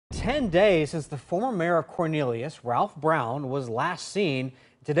10 days since the former mayor of Cornelius, Ralph Brown, was last seen.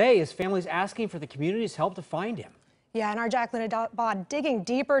 Today, his family's asking for the community's help to find him. Yeah, and our Jacqueline Abad digging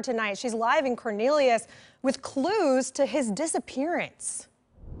deeper tonight. She's live in Cornelius with clues to his disappearance.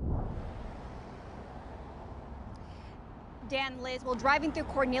 Dan, Liz, well, driving through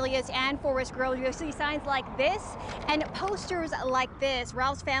Cornelius and Forest Grove, you'll see signs like this and posters like this.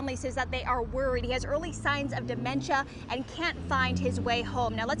 Ralph's family says that they are worried. He has early signs of dementia and can't find his way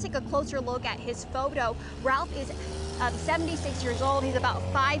home. Now, let's take a closer look at his photo. Ralph is 76 years old. He's about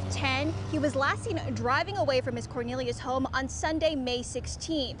 5'10". He was last seen driving away from his Cornelius home on Sunday, May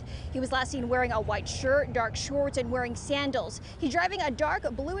 16th. He was last seen wearing a white shirt, dark shorts, and wearing sandals. He's driving a dark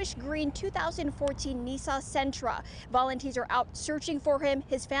bluish-green 2014 Nissan Sentra. Volunteers are out searching for him.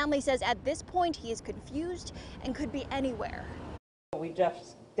 His family says at this point he is confused and could be anywhere. We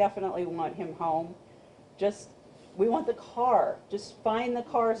just definitely want him home. We want the car. Just find the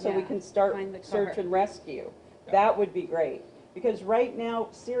car so we can start search and rescue. That would be great. Because right now,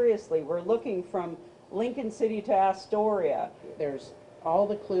 seriously, we're looking from Lincoln City to Astoria. All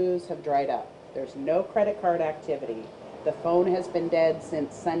the clues have dried up. There's no credit card activity. The phone has been dead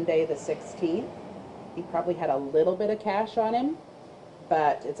since Sunday the 16th. He probably had a little bit of cash on him,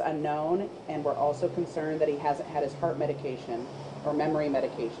 but it's unknown, and we're also concerned that he hasn't had his heart medication or memory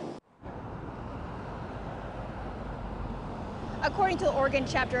medication. According to the Oregon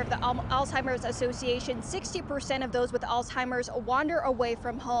chapter of the Alzheimer's Association, 60% of those with Alzheimer's wander away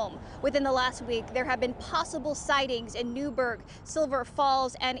from home. Within the last week, there have been possible sightings in Newburgh, Silver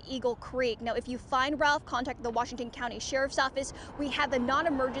Falls, and Eagle Creek. Now, if you find Ralph, contact the Washington County Sheriff's Office. We have the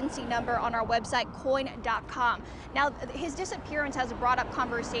non-emergency number on our website, coin.com. Now, his disappearance has brought up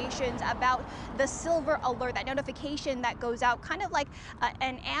conversations about the silver alert, that notification that goes out, kind of like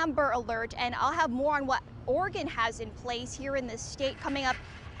an amber alert. And I'll have more on what Oregon has in place here in the state coming up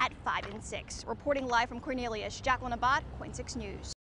at 5 and 6. Reporting live from Cornelius, Jacqueline Abad, KOIN 6 News.